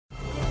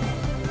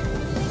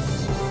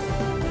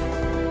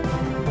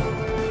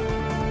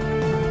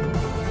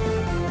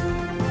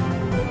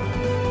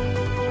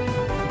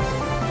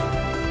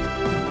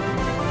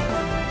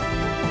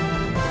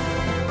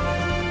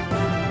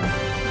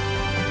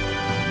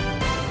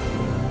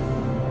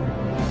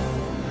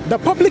The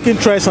Public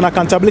Interest and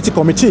Accountability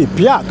Committee,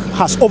 PIAC,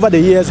 has over the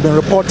years been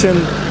reporting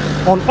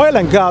on oil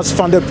and gas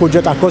funded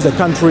projects across the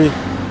country,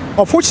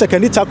 of which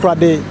Sekondi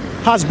Takoradi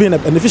has been a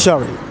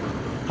beneficiary.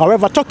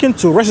 However, talking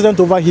to residents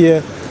over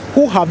here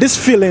who have this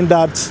feeling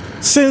that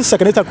since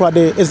Sekondi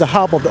Takoradi is the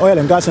hub of the oil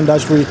and gas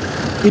industry,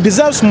 it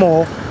deserves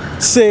more,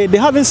 say they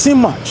haven't seen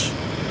much.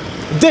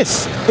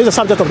 This is the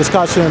subject of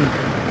discussion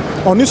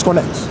on News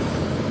Connect,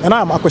 and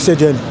I am Akwese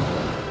Jenny.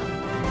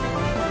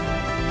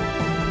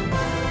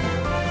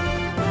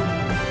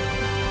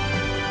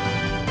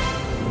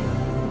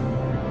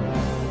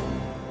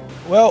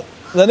 Well,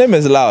 the name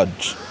is loud,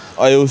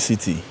 Oil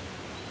Citi,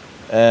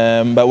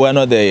 but we're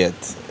not there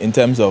yet in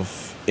terms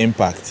of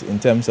impact, in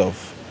terms of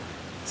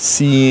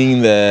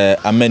seeing the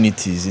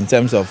amenities, in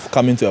terms of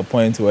coming to a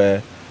point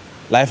where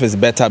life is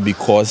better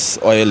because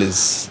oil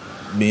is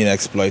being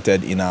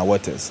exploited in our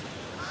waters.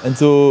 And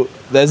so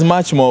there's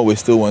much more we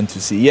still want to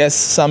see. Yes,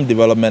 some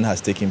development has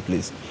taken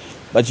place,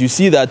 but you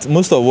see that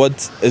most of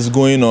what is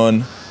going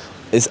on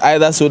is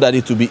either so that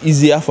it will be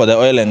easier for the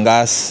oil and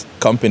gas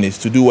companies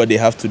to do what they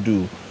have to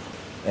do.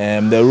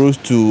 The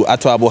route to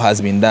Atuabo has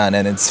been done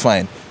and it's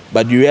fine.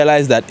 But you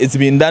realize that it's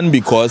been done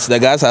because the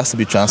gas has to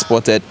be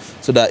transported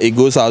so that it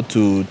goes out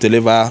to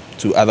deliver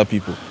to other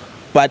people.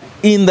 But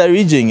in the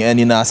region and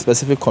in our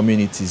specific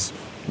communities,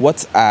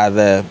 what are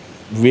the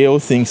real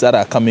things that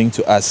are coming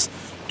to us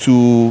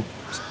to,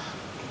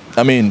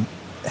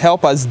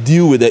 help us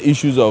deal with the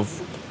issues of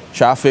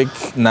traffic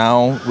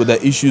now, with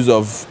the issues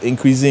of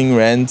increasing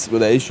rent,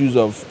 with the issues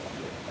of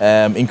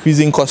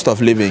increasing cost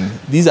of living?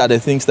 These are the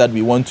things that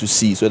we want to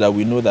see so that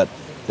we know that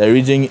the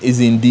region is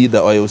indeed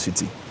the oil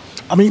city.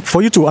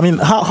 For you too,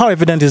 how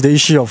evident is the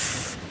issue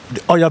of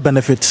the oil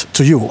benefit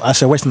to you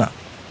as a Westerner?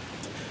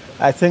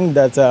 I think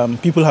that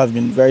people have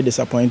been very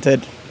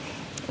disappointed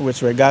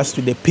with regards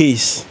to the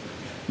pace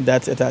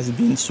that it has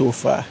been so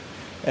far.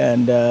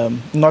 And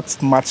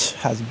not much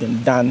has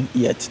been done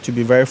yet, to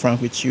be very frank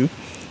with you.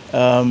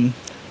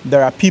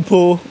 There are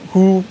people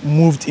who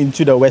moved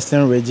into the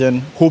Western region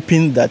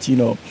hoping that,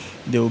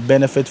 they will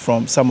benefit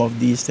from some of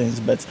these things,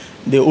 but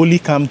they only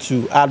come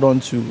to add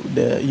on to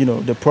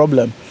the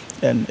problem.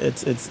 And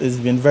it's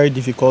been very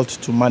difficult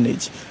to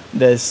manage.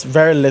 There's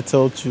very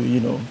little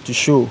to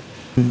show.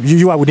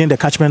 You are within the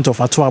catchment of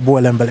Atuabo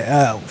and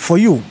Lembele. For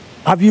you,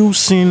 have you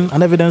seen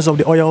an evidence of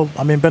the oil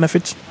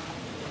benefits?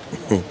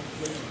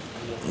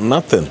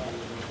 Nothing.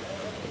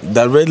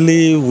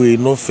 Directly, we're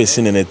not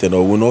facing anything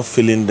or we're not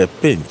feeling the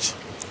pinch.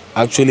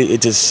 Actually,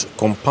 it is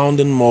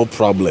compounding more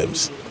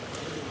problems.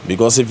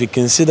 Because if you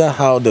consider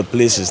how the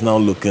place is now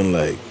looking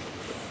like,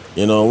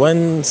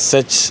 when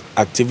such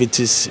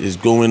activities is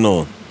going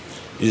on,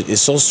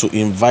 it's also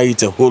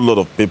invite a whole lot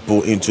of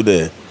people into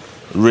the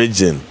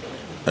region.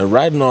 And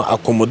right now,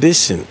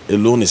 accommodation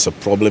alone is a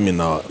problem in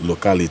our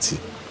locality.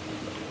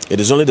 It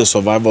is only the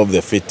survival of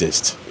the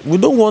fittest. We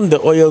don't want the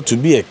oil to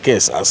be a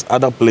curse as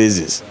other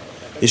places.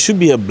 It should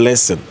be a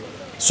blessing.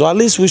 So at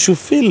least we should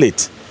feel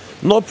it.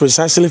 Not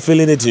precisely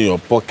feeling it in your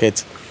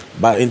pocket,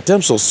 but in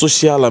terms of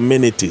social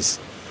amenities,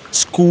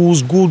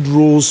 schools, good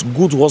roads,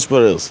 good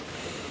hospitals.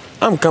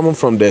 I'm coming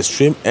from the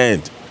extreme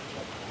end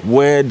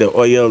where the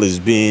oil is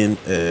being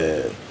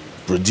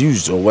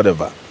produced or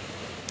whatever.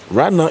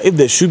 Right now, if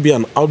there should be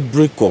an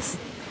outbreak of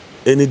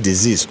any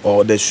disease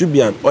or there should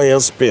be an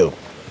oil spill,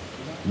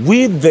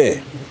 we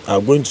there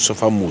are going to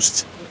suffer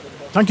most.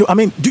 Thank you.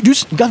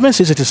 Government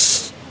says it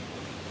is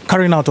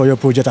carrying out oil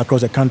projects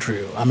across the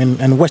country.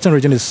 And Western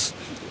region is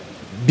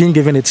being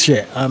given its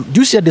share. Do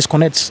you see a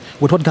disconnect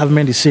with what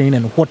government is saying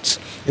and what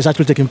is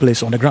actually taking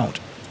place on the ground?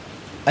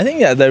 I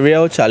think the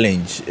real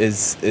challenge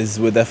is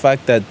with the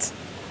fact that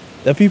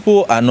the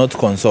people are not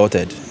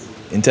consulted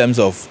in terms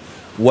of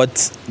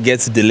what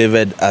gets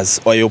delivered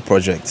as oil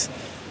projects.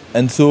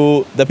 And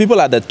so the people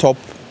at the top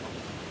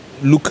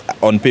look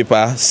on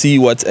paper, see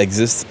what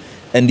exists,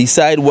 and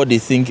decide what they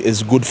think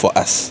is good for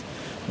us.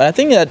 But I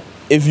think that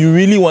if you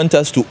really want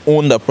us to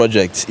own the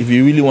project, if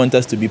you really want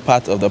us to be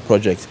part of the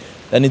project,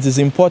 then it is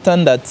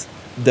important that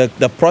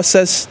the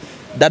process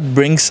that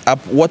brings up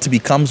what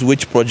becomes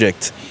which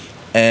project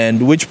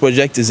and which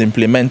project is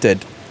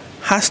implemented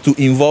has to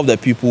involve the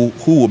people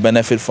who will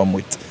benefit from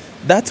it.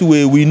 That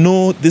way we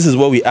know this is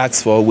what we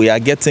asked for, we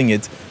are getting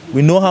it,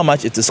 we know how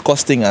much it is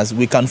costing us,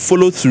 we can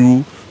follow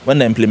through when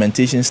the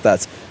implementation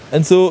starts.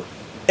 And so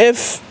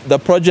if the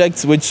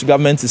projects which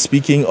government is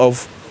speaking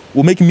of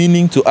will make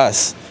meaning to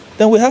us,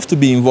 then we have to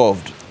be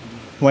involved.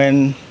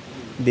 When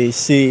they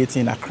say it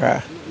in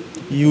Accra,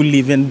 you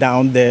living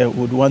down there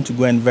would want to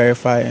go and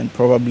verify, and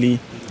probably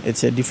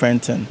it's a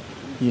different thing,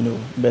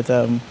 But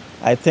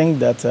I think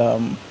that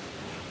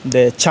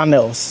the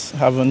channels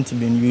haven't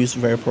been used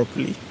very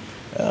properly.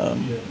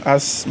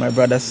 As my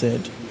brother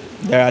said,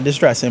 there are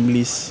district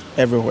assemblies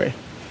everywhere,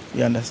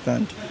 you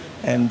understand?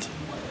 And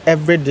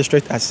every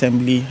district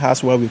assembly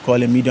has what we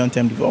call a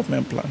medium-term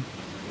development plan.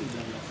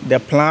 The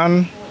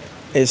plan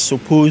is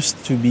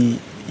supposed to be,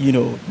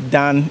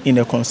 done in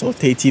a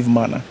consultative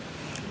manner.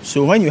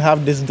 So when you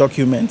have this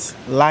document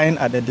lying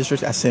at the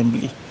district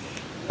assembly,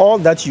 all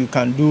that you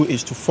can do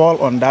is to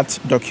fall on that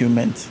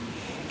document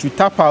to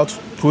tap out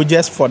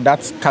projects for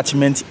that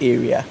catchment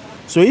area.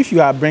 So if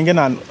you are bringing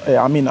an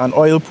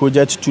oil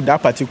project to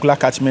that particular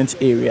catchment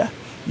area,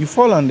 you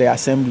fall on the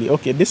assembly.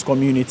 Okay, this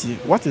community,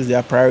 what is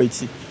their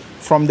priority?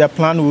 From the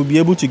plan, we'll be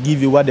able to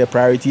give you what their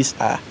priorities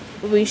are.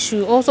 We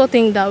should also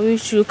think that we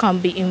can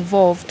be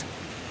involved,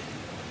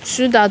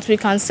 so that we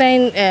can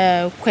send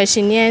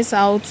questionnaires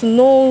out to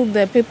know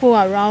the people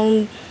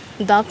around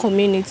that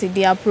community,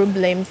 their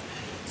problems,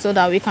 so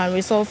that we can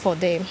resolve for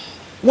them.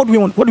 What do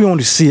we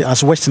want to see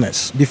as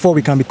Westerners before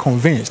we can be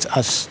convinced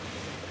as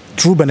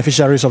true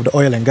beneficiaries of the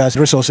oil and gas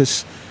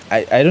resources?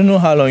 I don't know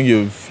how long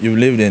you've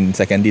lived in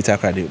Sekondi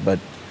Takoradi, but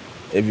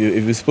if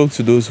you spoke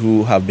to those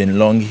who have been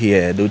long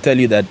here, they'll tell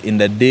you that in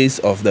the days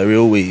of the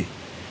railway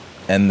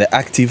and the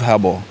active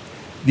harbour,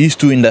 these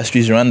two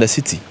industries ran the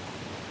city.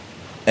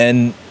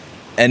 And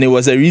it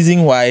was a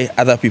reason why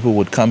other people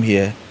would come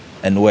here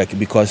and work,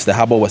 because the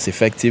harbour was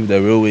effective,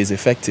 the railway is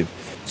effective.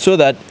 So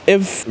that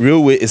if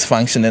railway is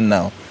functioning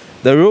now,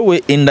 the railway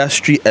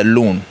industry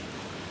alone,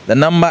 the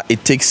number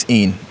it takes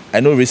in, I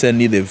know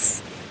recently they've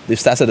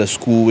started a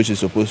school which is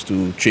supposed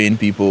to train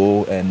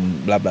people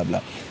and blah, blah,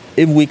 blah.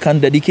 If we can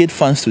dedicate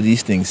funds to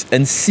these things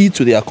and see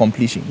to their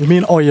completion. You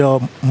mean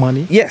oil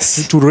money?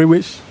 Yes. To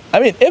railways? I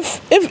mean,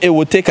 if it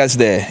would take us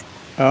there.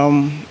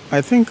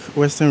 I think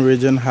Western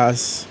region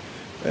has,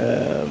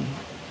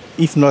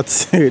 if not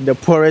the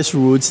poorest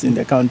roads in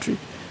the country.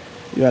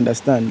 You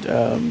understand?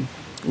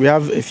 We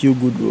have a few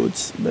good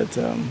roads, but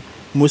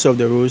most of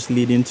the roads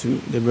leading to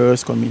the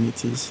various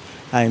communities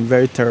are in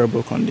very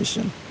terrible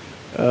condition.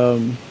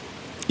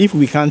 If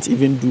we can't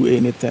even do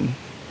anything,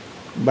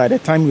 by the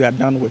time we are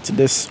done with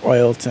this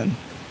oil thing,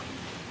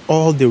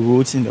 all the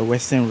roads in the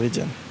Western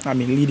region,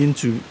 leading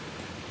to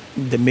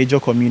the major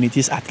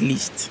communities at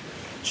least,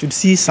 should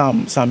see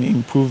some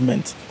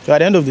improvement. So at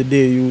the end of the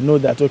day, you know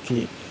that,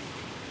 okay,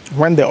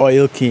 when the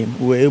oil came,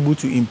 we were able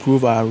to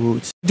improve our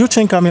roads. Do you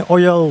think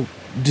oil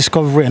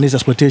discovery and its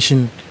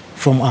exploitation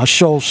from our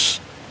shores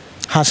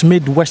has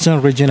made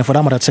Western region, and for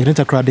that matter, Sekondi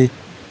Takoradi,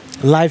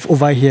 life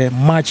over here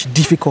much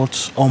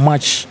difficult or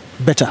much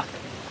better?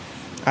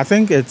 I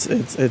think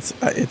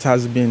it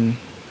has been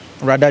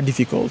rather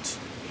difficult,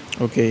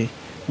 okay,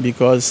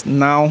 because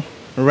now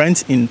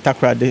rent in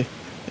Takoradi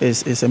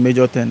is a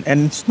major thing,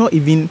 and it's not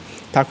even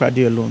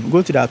Takoradi alone.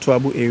 Go to the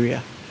Atuabu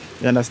area,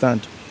 you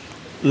understand?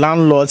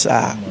 Landlords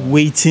are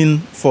waiting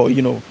for,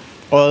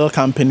 oil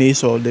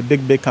companies or the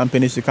big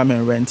companies to come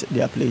and rent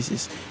their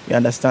places. You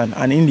understand?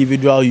 An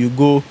individual, you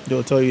go,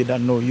 they'll tell you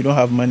that, no, you don't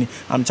have money.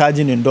 I'm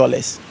charging in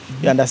dollars.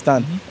 You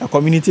understand? A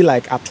community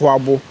like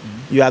Atuabo,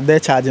 you are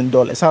there charging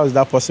dollars. How is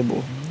that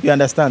possible? You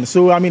understand?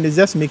 So, it's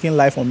just making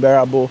life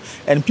unbearable.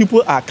 And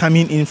people are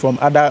coming in from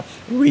other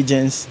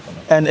regions,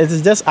 and it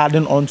is just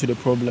adding on to the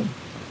problem.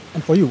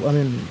 And for you,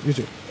 you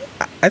too?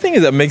 I think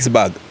it's a mixed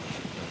bag.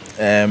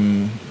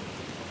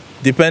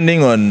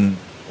 Depending on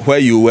where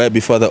you were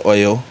before the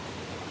oil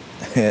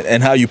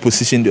and how you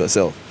positioned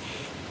yourself.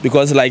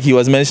 Because like he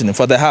was mentioning,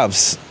 for the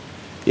house,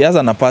 he has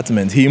an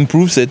apartment, he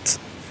improves it.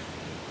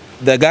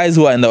 The guys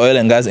who are in the oil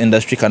and gas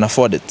industry can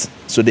afford it,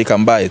 so they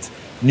can buy it.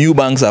 New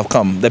banks have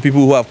come. The people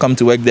who have come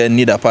to work there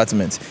need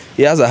apartments.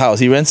 He has a house,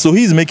 he rents, so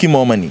he's making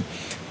more money.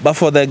 But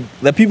for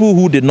the people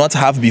who did not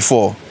have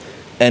before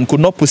and could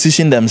not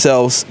position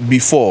themselves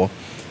before,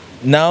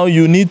 now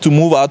you need to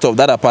move out of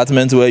that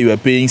apartment where you were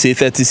paying, say,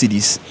 30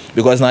 cedis,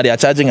 because now they are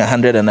charging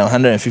 100 and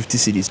 150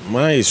 cedis.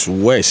 Mine is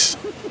worse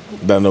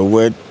than the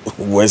word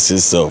West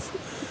itself.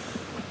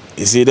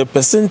 You see, the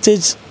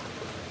percentage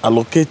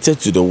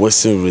allocated to the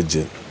Western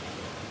region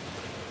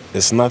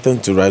is nothing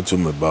to write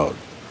home about.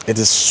 It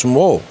is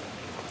small.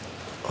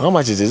 How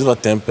much is it? It's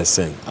about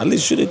 10%. At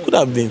least it could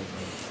have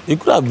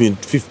been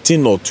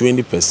 15 or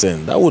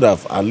 20%. That would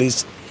have at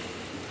least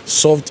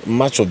solved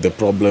much of the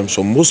problems,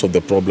 or most of the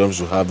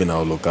problems we have in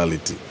our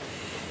locality.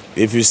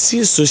 If you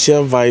see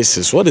social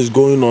vices, what is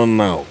going on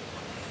now,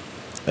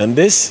 and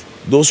those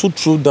who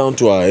threw down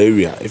to our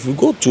area, if you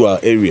go to our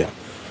area,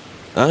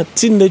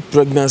 teenage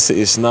pregnancy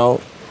is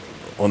now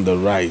on the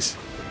rise.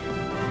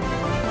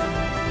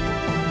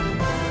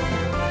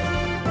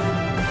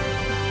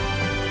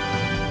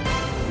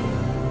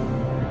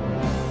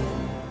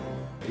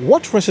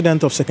 What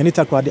residents of Sekondi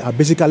Takoradi are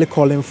basically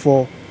calling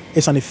for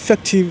is an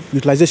effective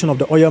utilization of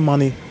the oil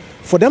money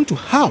for them to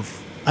have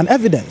an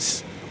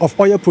evidence of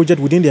oil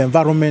project within the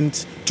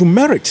environment to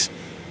merit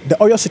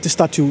the Oil Citi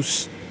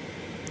status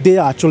they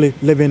are actually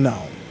living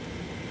now.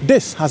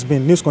 This has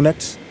been News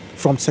Connect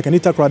from Sekondi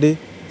Takoradi,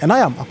 and I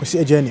am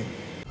Akwesi Ejeni.